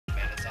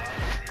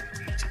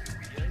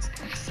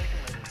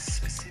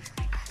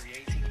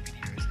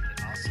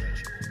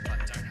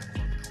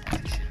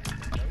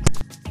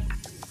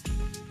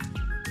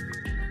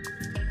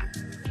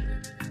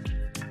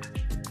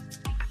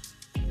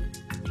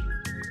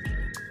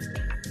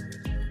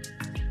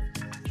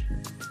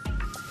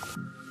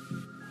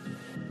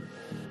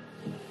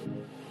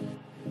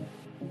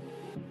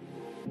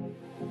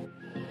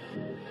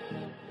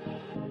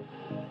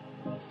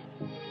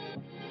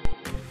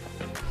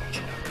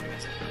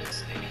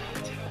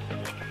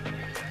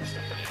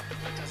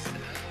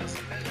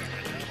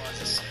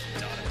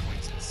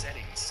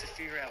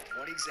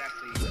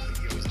exactly the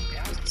video is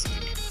about so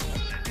you can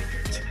upload that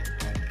video to the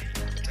right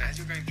feed. So as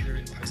you're going through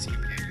and posting a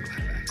video, you'll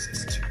have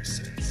access to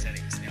certain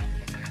settings. Now, I'm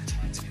not going to have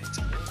time to get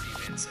into all of the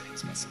advanced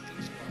settings, but some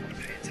things you might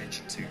want to pay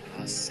attention to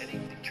are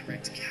setting the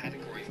correct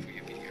category for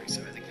your video.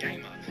 So as a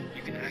gamer,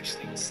 you can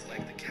actually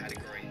select the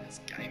category as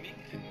gaming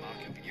and mark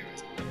your video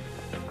as.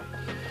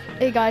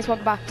 Hey guys,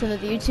 welcome back to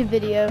another YouTube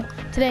video.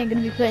 Today I'm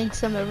going to be playing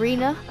some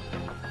arena.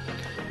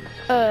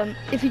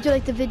 If you do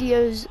like the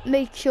videos,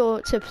 make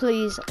sure to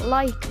please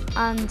like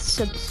and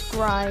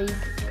subscribe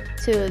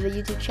to the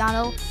YouTube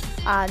channel,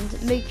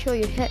 and make sure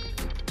you hit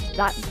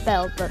that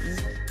bell button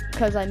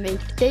because I make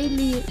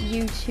daily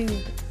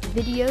YouTube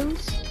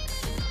videos.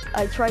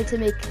 I try to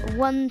make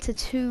one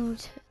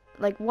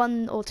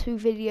or two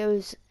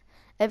videos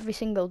every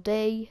single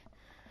day,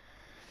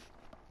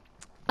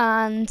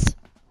 and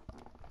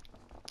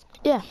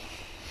yeah,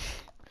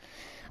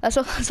 that's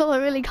all I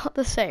really got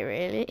to say,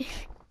 really.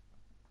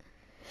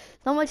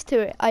 Not much to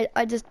it.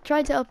 I just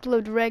try to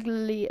upload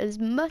regularly as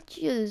much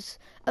as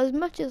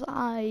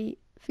I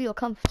feel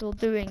comfortable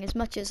doing, as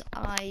much as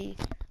I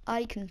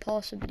can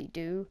possibly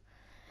do.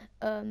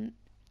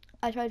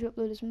 I try to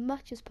upload as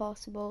much as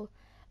possible.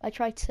 I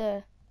try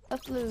to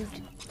upload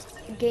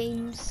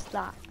games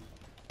that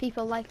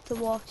people like to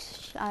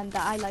watch and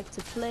that I like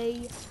to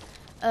play,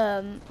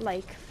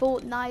 like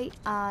Fortnite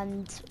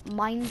and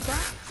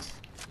Minecraft.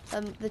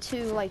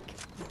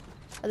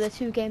 The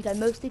two games I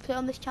mostly play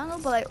on this channel,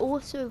 but I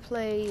also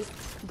play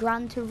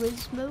Gran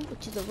Turismo,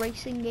 which is a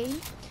racing game.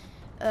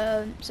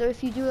 So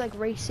if you do like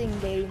racing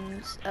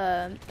games,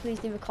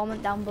 please leave a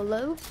comment down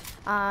below,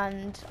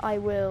 and I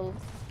will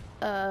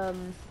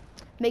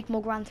make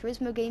more Gran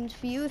Turismo games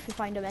for you if you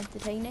find them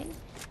entertaining.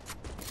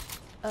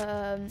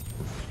 And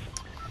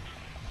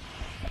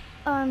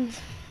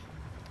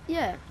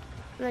yeah,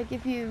 like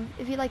if you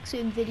like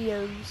certain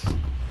videos,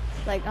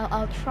 like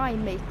I'll try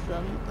and make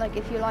them. Like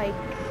if you like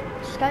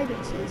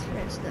skybases, for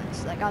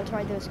instance, like I'll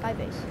try to do a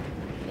skybase,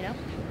 you know?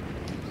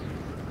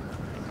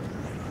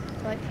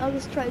 Like I'll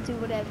just try to do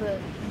whatever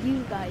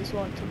you guys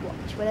want to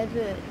watch,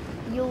 whatever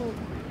you'll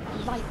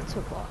like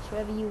to watch,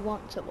 whatever you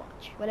want to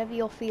watch, whatever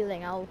you're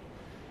feeling, I'll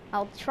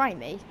try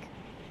make.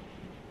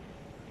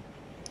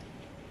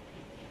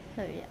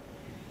 So yeah.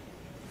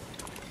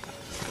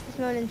 At this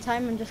moment in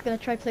time, I'm just gonna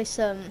try play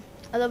a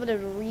little bit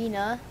of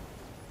arena.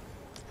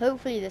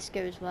 Hopefully this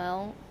goes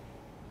well.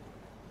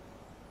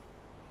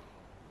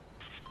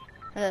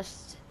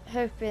 Just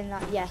hoping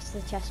that, yes,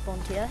 the chest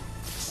spawned here.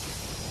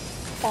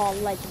 Oh,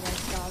 legendary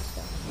stars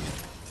go.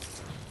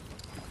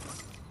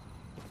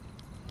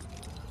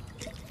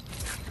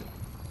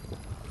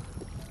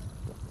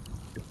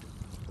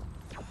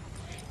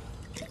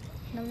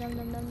 Nom nom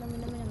nom nom nom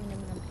nom nom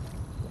nom nom.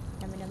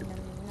 Nom nom nom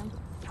nom nom.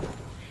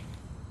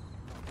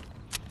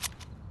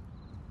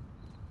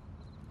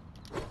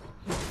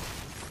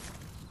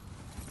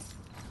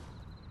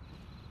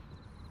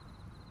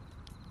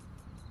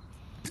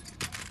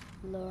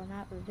 Lowering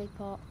out with a big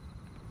pot.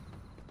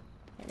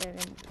 I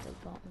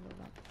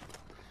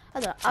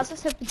don't know, I was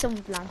just hoping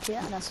someone would land here,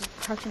 and I was just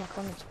crouching my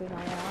corner to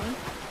my eye,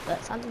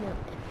 but something didn't.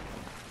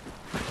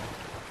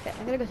 Okay,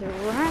 I'm gonna go to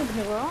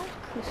Ragnarok,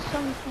 who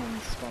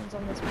sometimes spawns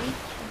on this beach,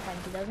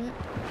 sometimes he doesn't.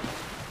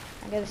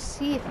 I'm gonna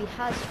see if he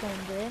has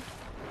spawned here.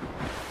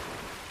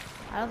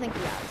 I don't think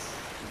he has.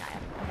 No,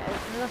 okay,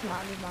 it doesn't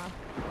matter, it doesn't matter.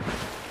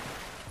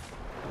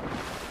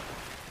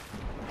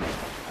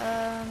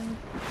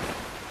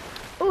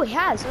 Oh, he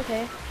has,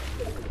 okay.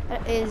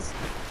 His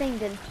thing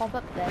didn't pop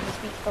up there, his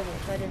beach bubble,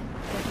 so I didn't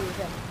think he was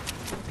in.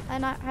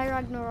 Hi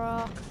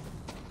Ragnarok.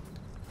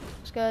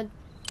 It's good.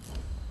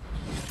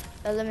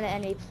 Eliminate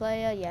any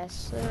player,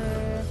 yes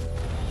sir.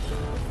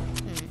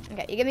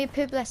 Okay, you give me a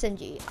purple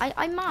SNG.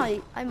 I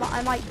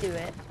might do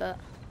it, but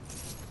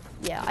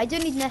yeah, I do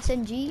need an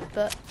SNG,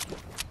 but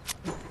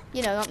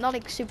you know, not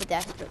like super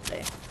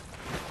desperately,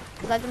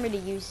 because I don't really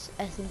use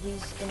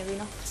SNGs in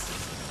arena.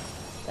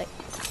 Like,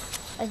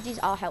 SNGs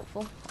are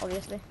helpful,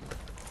 obviously.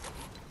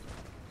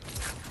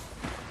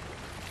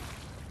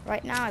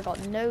 Right now I got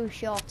no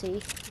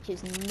shotty, which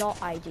is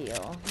not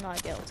ideal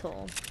at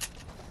all.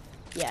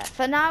 Yeah,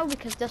 for now,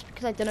 just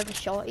because I don't have a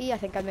shotty, I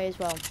think I may as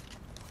well.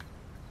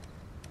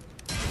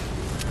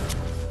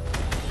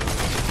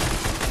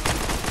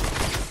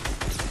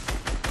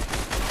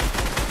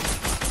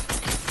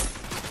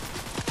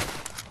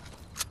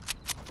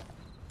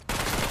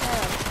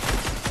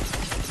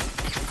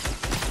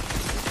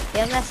 He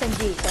has an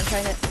SMG, so I'm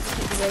trying to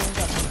keep the range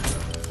up.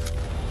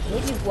 He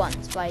hit me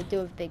once, but I do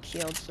have a big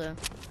shield, so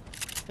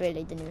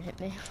really didn't even hit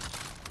me.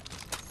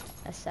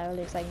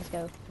 Necessarily, so I can just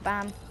go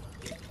bam.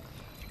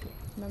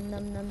 Num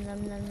num num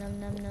num num num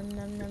num num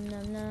num num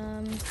num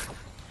num.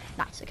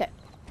 Nice, okay.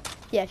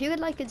 Yeah, if you would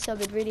like and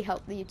sub, it'd really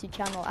help the YouTube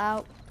channel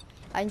out.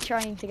 I'm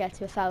trying to get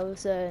to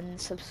 1,000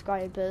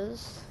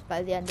 subscribers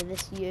by the end of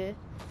this year.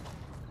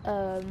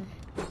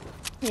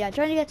 Yeah, I'm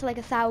trying to get to like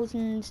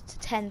 1,000 to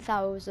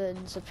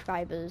 10,000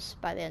 subscribers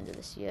by the end of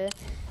this year.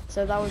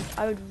 So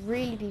I would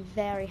really be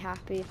very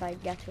happy if I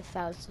get to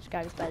 1,000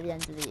 subscribers by the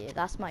end of the year.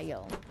 That's my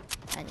goal.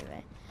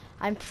 Anyway,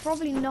 I'm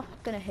probably not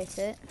gonna hit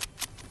it,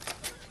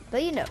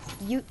 but you know,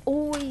 you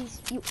always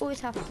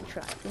have to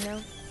try, you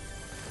know?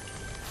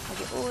 Like,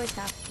 you always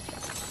have to try.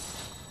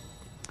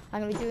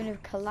 I'm gonna be doing a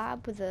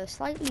collab with a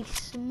slightly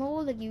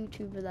smaller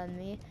YouTuber than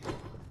me,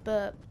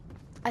 but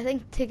I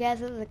think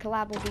together the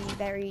collab will be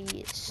very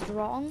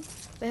strong.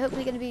 We're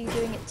hopefully gonna be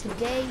doing it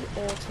today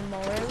or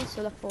tomorrow,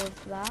 so look forward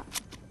to that.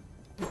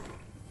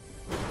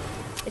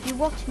 If you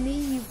watch me,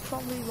 you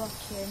probably watch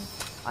him.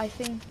 I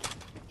think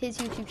his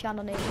YouTube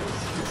channel name is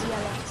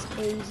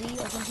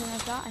ZLXAZ or something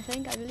like that,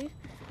 I believe.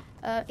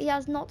 He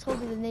has not told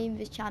me the name of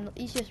his channel.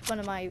 He's just one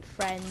of my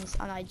friends,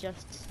 and I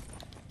just,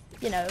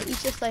 you know,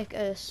 he's just like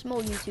a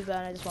small YouTuber,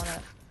 and I just want to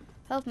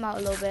help him out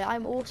a little bit.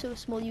 I'm also a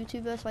small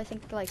YouTuber, so I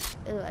think like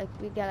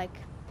we get like,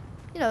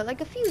 you know, like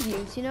a few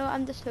views, you know.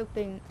 I'm just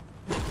hoping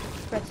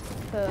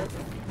for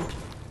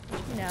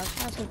you know,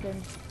 I was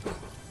hoping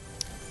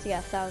to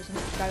get 1,000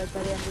 subscribers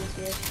by the end of this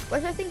year,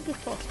 which I think is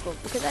possible,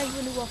 because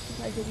everyone who watches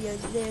my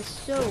videos, they're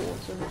so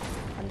awesome,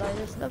 and I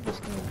just love this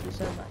community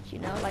so much, you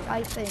know. Like,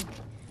 I think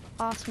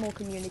our small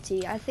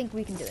community, I think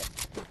we can do it.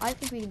 I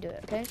think we can do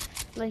it, okay?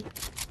 Like,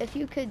 if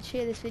you could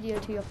share this video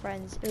to your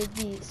friends, it would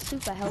be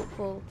super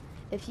helpful.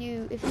 If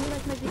you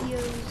like my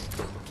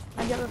videos,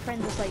 and you have a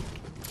friend that's like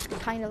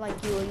kind of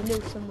like you, or you know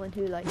someone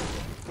who like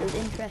is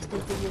interested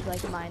in videos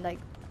like mine, like,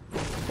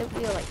 don't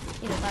feel like,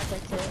 you know, bad,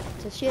 like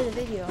to share the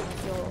video on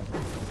like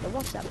your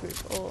WhatsApp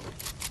group, or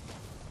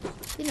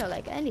you know,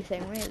 like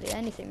anything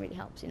really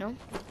helps, you know.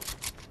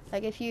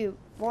 Like, if you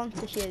want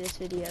to share this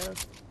video,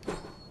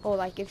 or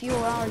like if you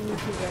are a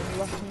YouTuber and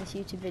you're watching this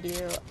YouTube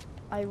video,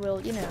 I will,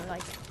 you know,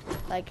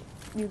 like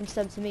you can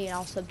sub to me and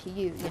I'll sub to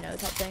you, you know,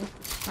 type thing.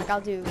 Like,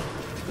 I'll do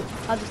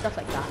stuff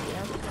like that, you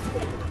know.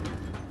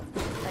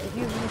 Like, if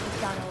you have a YouTube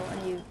channel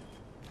and you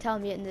tell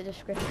me it in the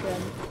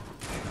description,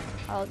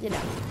 I'll, you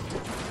know,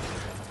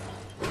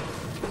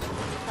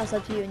 I'll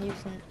sub to you and you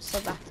can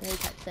sub back to me,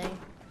 type thing.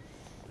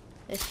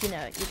 If, you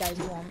know, you guys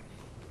want.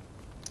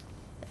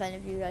 If any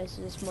of you guys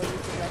are just more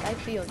YouTube, like, I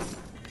feel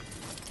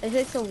it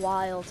takes a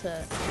while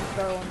to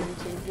grow on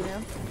YouTube, you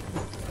know?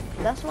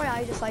 That's why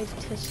I decided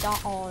to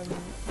start on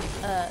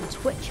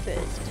Twitch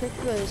first. Twitch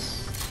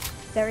was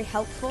very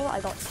helpful. I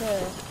got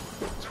to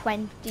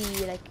 20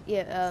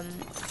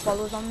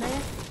 followers on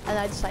there, and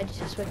I decided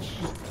to switch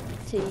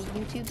to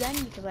YouTube then,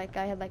 because like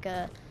I had like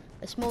a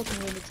small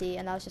community,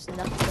 and that was just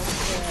enough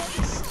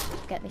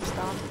to get me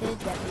started,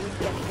 get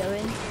me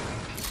going,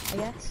 I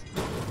guess.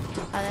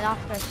 And then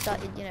after I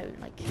started, you know,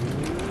 like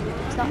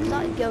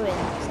started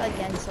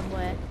getting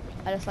somewhere,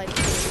 I decided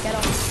to get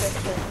on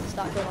Twitch and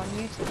start going on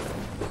YouTube.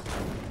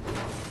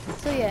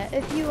 So yeah,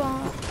 if you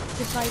are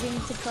deciding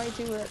to try to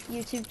do a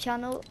YouTube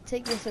channel,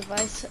 take this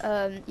advice.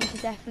 You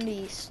should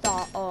definitely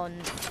start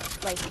on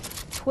like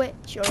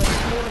Twitch or a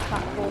smaller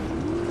platform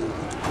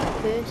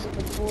first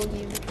before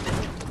you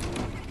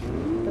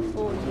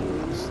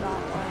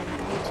start on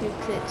YouTube,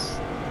 because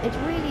it's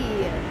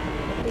really a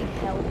big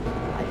help,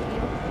 I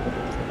feel,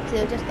 to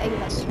just get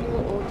that small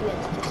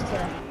audience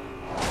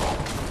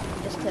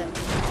just to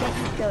get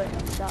you going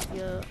and start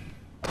your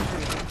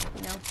career,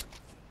 you know.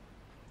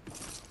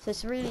 So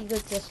it's really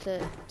good just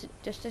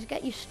to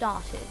get you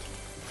started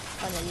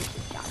on a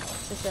YouTube channel.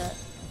 It's a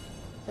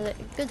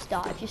good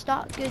start. If you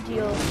start good,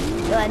 you'll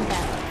end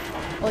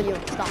better, or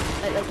you'll start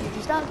like if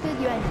you start good,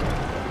 you end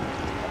better,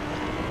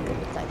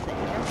 type thing,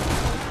 you know.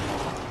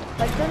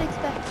 Like, don't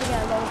expect to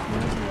get a lot of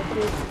views in your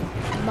first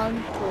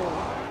month or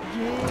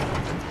year.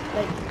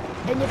 Like,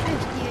 in your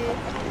first year,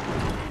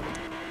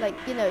 like,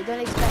 you know, don't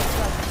expect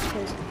that,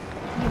 because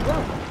you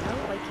won't, you know.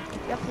 Like,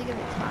 you have to give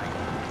it time.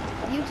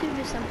 YouTube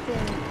is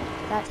something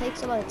that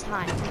takes a lot of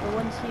time, but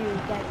once you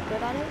get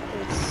good at it,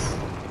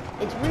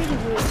 it's really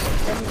worth it.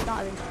 Then you start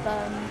having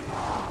fun,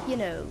 you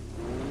know.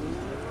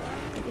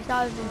 If you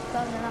start having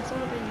fun, then that's all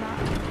that really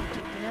matters on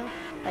YouTube, you know.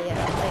 Like,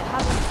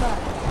 having fun,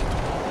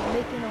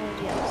 making an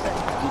audience that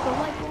people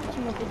like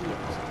watching your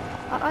videos.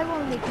 I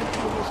want to make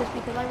YouTube videos just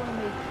because I want to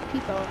make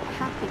people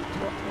happy to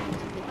watch my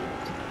YouTube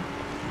videos.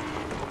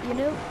 You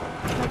know,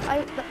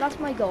 like that's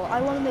my goal.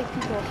 I want to make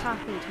people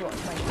happy to watch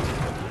my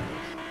YouTube videos.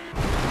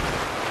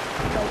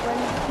 Like, when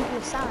people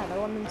are sad, I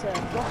want them to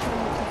watch my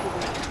YouTube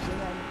videos and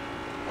then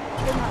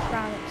turn that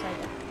frown upside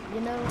down.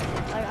 You know,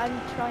 I'm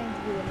trying to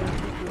do a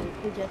video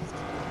who just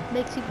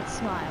makes people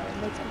smile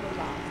and makes people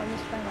laugh. I'm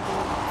just trying to be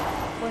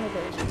one of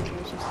those people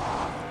who's just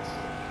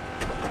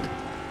like,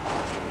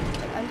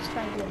 I'm just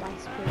trying to be a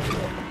nice person,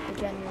 a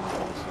genuine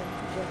person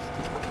who just,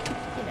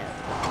 you know,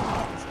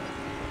 gets it.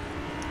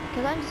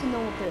 Because I'm just a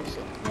normal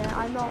person. Yeah,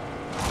 I'm not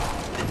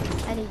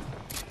any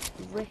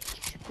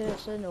rich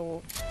person,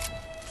 or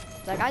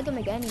like, I don't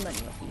make any money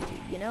off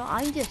YouTube, you know.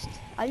 I'm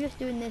just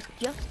doing this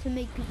just to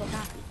make people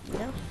happy, you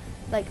know.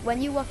 Like,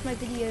 when you watch my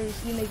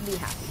videos, you make me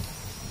happy.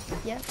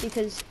 Yeah,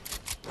 because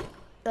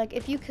like,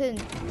 if you can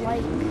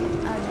like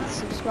and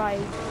subscribe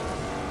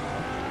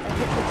and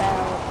hit the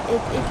bell,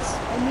 it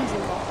means a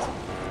lot.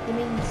 It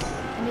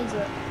means a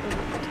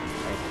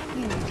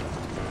huge lot.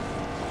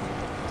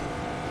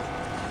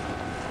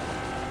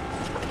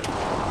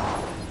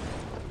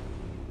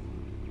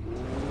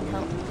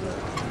 Help me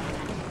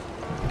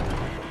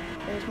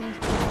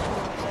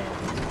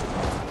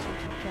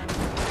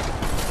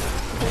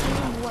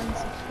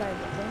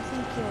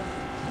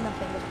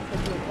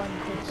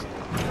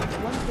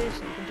one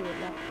person can do it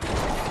well.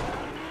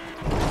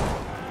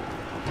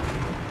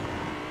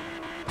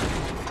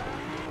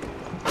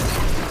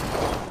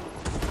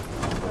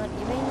 But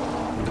you may only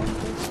need one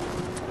person.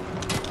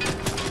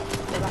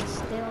 But that's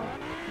still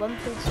one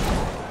person,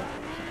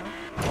 you know?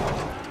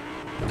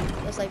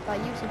 It's like by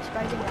you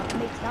subscribing,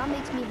 that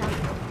makes me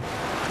happy.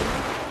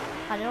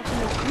 And it also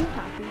makes you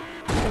happy,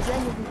 because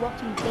then you'll be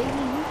watching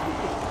daily YouTube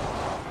videos.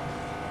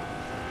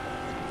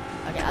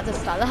 Okay, that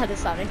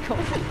just sounded cool.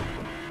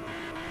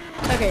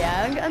 Okay,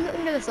 yeah, I'm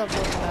gonna stop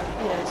talking about,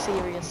 you know,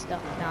 serious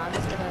stuff now. I'm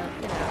just gonna,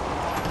 you know,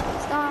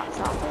 start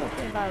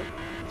talking about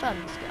fun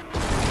stuff.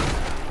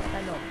 Like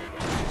I normally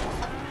do.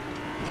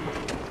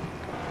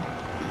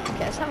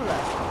 Okay, let's have a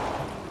look.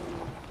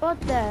 What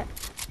the?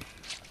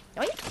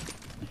 Oink.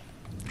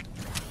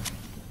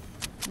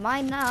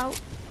 Mine now.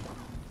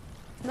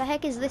 The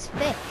heck is this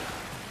fish?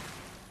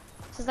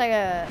 It's just like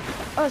a...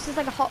 Oh, it's just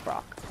like a hot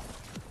rock.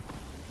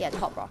 Yeah, it's a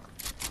hot rock.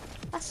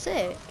 That's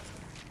sick.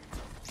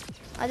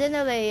 I didn't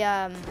know they,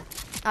 I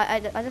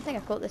don't think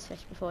I've caught this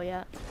fish before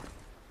yet.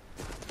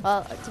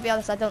 Well, to be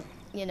honest, I don't,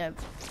 you know,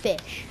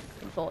 fish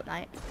in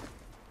Fortnite.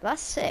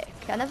 That's sick.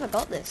 I never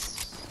got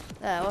this.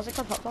 Was it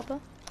called hot flopper?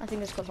 I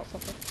think it's called hot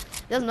flopper.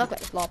 It doesn't look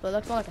like a flopper. It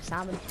looks more like a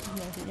salmon,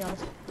 you know, to be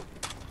honest.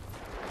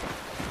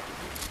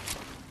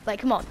 Like,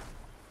 come on.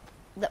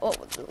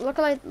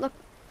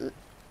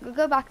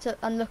 Go back to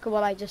and look at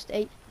what I just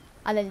ate,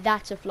 and then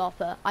that's a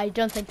flopper. I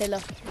don't think they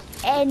look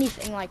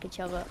anything like each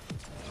other.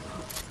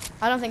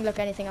 I don't think look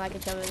anything like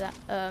each other.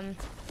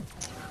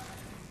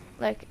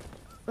 That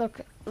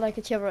look like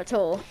each other at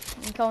all.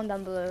 And comment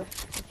down below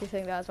if you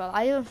think that as well.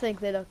 I don't think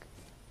they look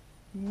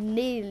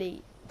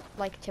nearly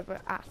like each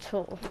other at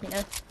all. You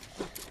know.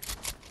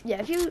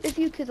 Yeah, if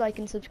you could like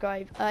and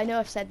subscribe. I know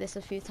I've said this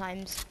a few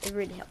times. It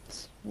really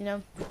helps. You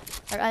know.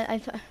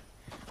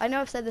 I know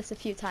I've said this a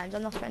few times.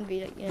 I'm not trying to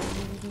be like,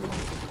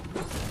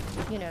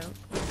 you know,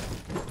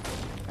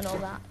 and all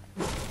that.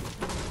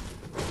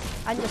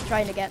 I'm just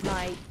trying to get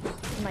my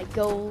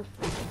goal.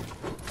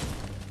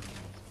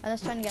 I'm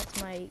just trying to get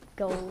to my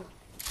goal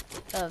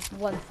of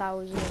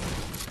 1,000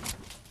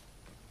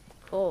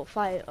 or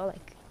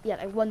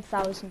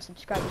 1,000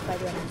 subscribers by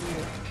the end of the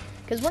year.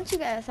 Because once you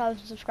get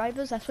 1,000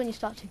 subscribers, that's when you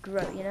start to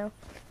grow. You know,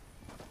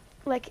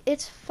 like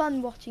it's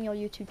fun watching your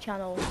YouTube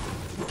channel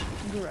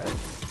grow.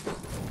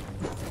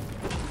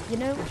 You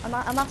know, and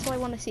that's what I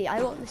want to see.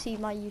 I want to see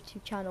my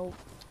YouTube channel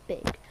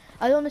big.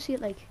 I don't want to see it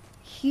like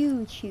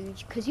huge,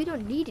 because you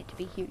don't need it to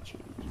be huge.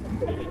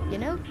 You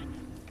know,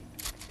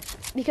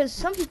 because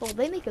some people,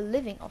 they make a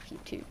living off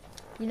YouTube.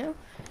 You know,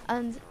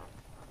 and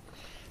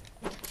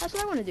that's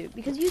what I want to do,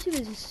 because YouTube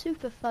is a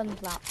super fun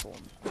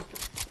platform,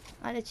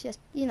 and it's just,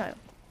 you know,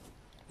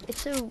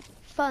 it's so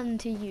fun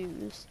to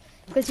use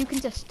because you can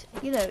just,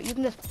 you know, you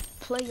can just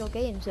play your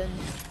games and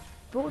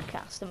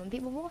broadcast them, and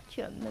people watch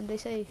them, and they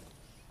say,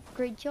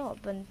 great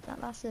job, and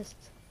that's just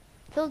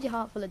fills your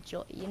heart full of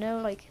joy, you know.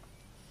 Like,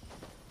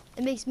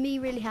 it makes me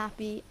really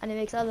happy, and it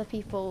makes other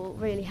people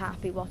really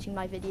happy watching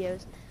my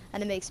videos,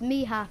 and it makes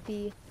me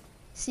happy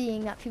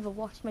seeing that people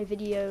watch my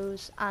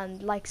videos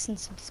and likes and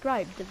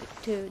subscribe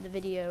to the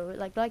video,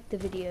 like the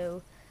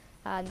video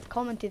and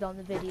commented on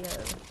the video.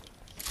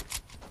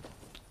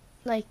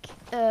 Like,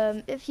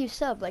 if you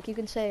sub, like, you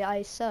can say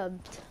I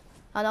subbed,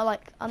 and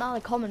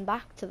I'll comment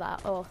back to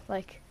that, or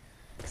like,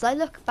 because I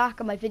look back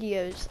at my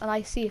videos and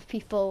I see if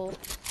people,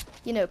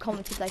 you know,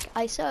 commented like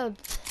I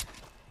subbed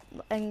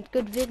and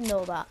good vid and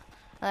all that,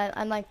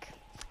 and like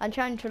I'm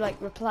trying to like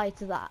reply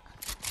to that,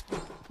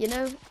 you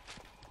know,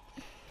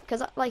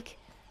 because like,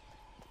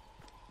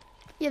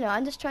 you know,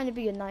 I'm just trying to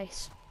be a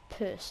nice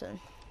person.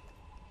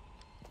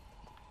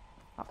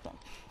 Oh, come on.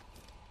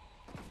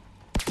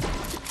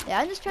 Yeah,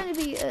 I'm just trying to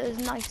be as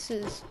nice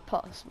as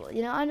possible,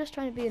 you know. I'm just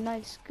trying to be a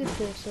nice, good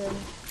person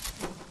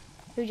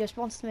who just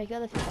wants to make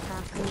other people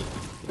happy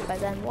by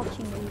then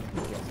watching my YouTube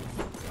videos.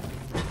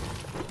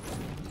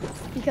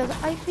 Because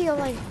I feel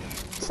like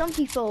some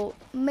people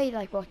may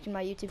like watching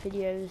my YouTube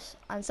videos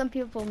and some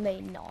people may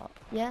not,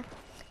 yeah?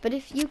 But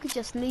if you could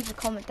just leave a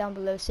comment down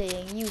below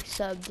saying you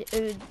subbed,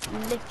 it would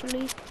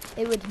literally,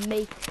 it would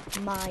make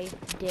my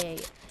day.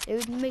 It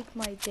would make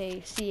my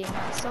day seeing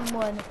that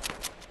someone,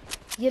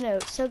 you know,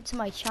 sub to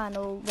my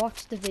channel,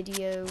 watch the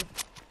video,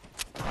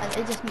 and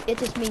it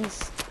just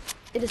means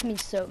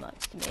so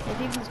much to me. If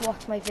you can just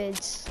watch my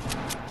vids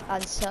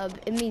and sub,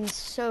 it means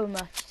so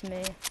much to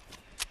me.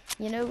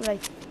 You know,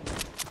 like,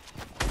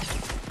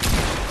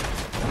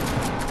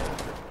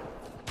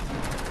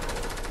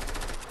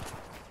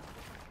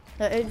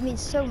 it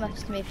means so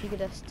much to me if you could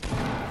just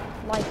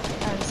like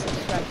and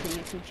subscribe to the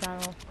YouTube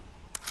channel.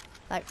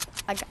 Like,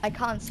 I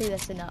can't say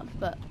this enough,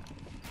 but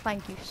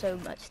thank you so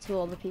much to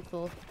all the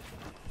people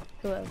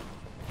who have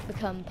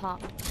become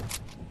part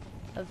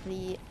of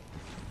the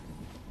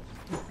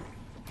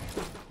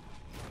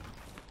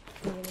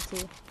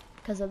community,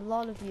 because a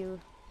lot of you,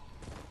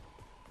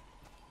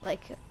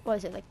 like, what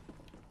is it, like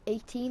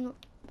 18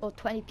 or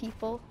 20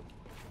 people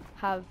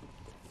have,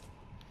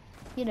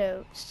 you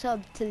know,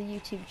 subbed to the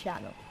YouTube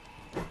channel,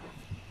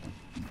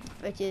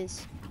 which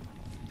is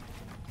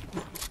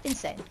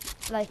insane.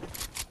 Like,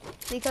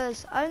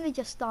 because I only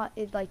just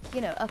started, like,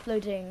 you know,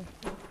 uploading,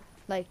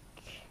 like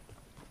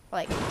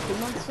 2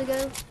 months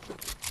ago.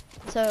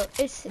 So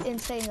it's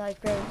insane that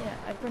I've grown, you know,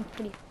 I've grown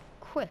pretty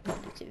quick on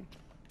YouTube.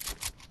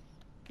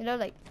 You know,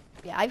 like,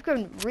 yeah, I've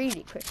grown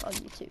really quick on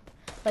YouTube.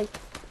 Like,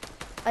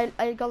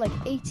 I got like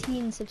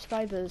 18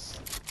 subscribers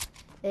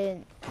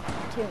in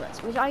 2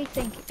 months, which I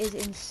think is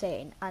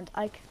insane. And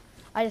I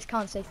just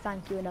can't say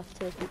thank you enough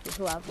to the people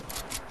who have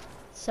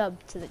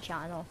subbed to the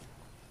channel.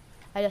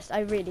 I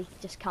really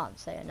just can't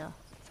say enough.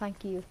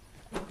 Thank you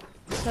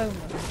so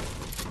much,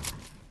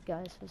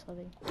 guys, for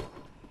subbing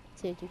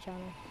to the YouTube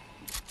channel.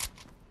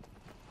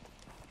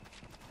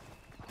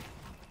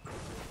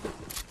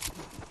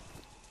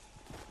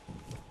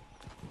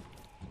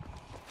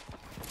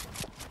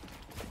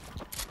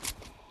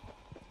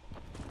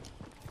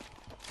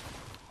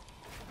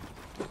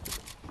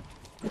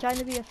 I'm trying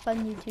to be a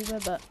fun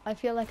YouTuber, but I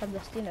feel like I'm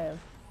just, you know,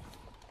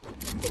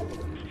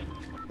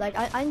 like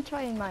I'm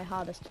trying my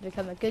hardest to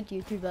become a good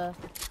YouTuber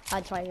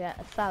and try to get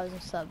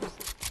 1,000 subs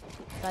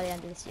by the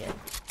end of this year.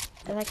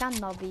 If I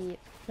can, I'll be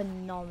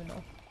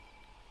phenomenal.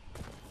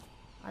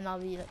 And I'll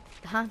be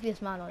like, the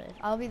happiest man on earth.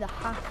 I'll be the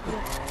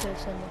happiest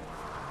person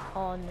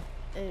on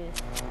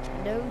earth.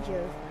 No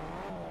joke.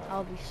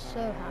 I'll be so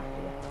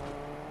happy.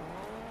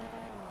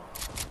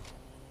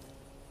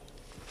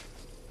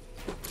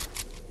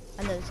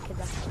 I know there's a kid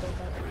back in school,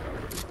 but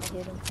I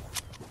hear them.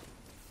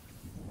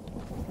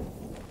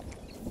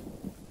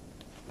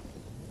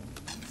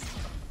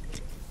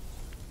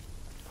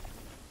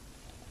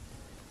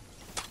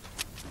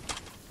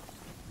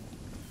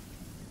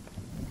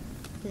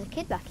 There's a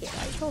kid back here,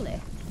 right?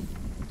 Surely.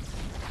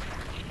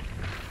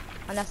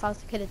 Unless I was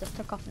the kid who just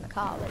took off in the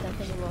car, but I don't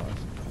think it was.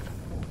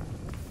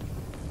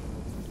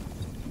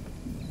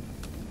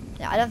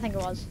 Yeah, I don't think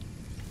it was.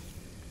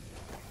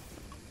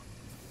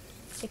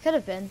 It could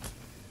have been.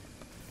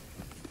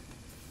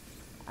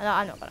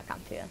 I'm not gonna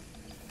camp here.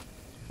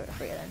 For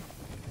free then.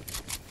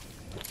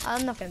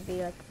 I'm not gonna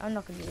be like, I'm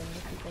not gonna be one of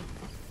these people.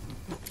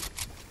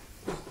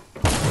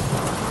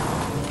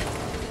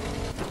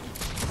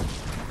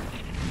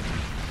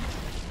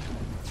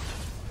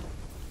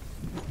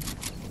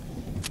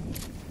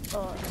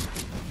 Oh, I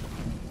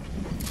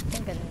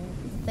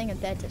think I'm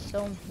dead to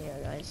some here,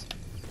 guys.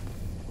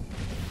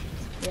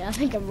 Yeah, I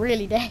think I'm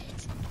really dead.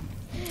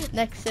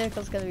 Next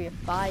circle's gonna be a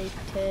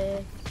 5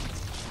 tick.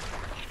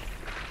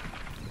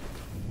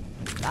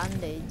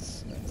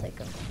 Band-aids, I'll take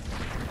them.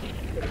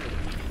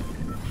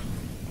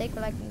 Take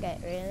what I can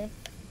get, really.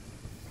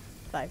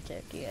 5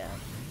 tick, yeah.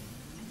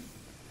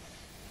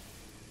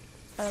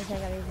 I don't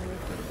think I'm even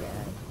making it,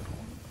 yeah.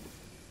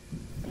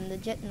 I'm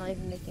legit not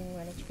even making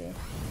 1 HP.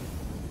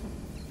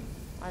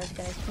 I'm just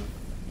gonna keep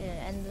in an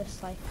endless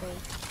cycle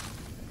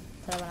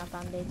until I run out of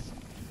band-aids.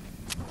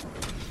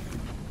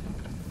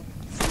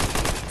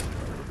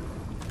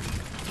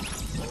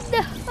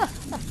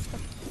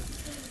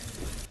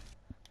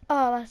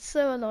 Oh, that's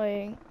so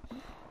annoying.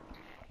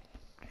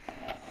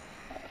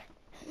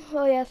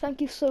 Well, yeah,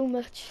 thank you so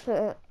much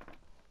for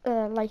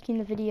liking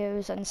the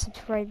videos and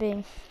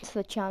subscribing to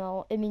the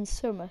channel. It means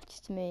so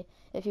much to me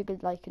if you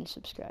could like and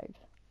subscribe.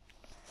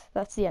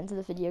 That's the end of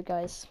the video,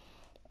 guys.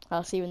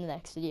 I'll see you in the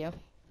next video.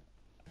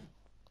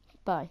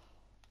 Bye.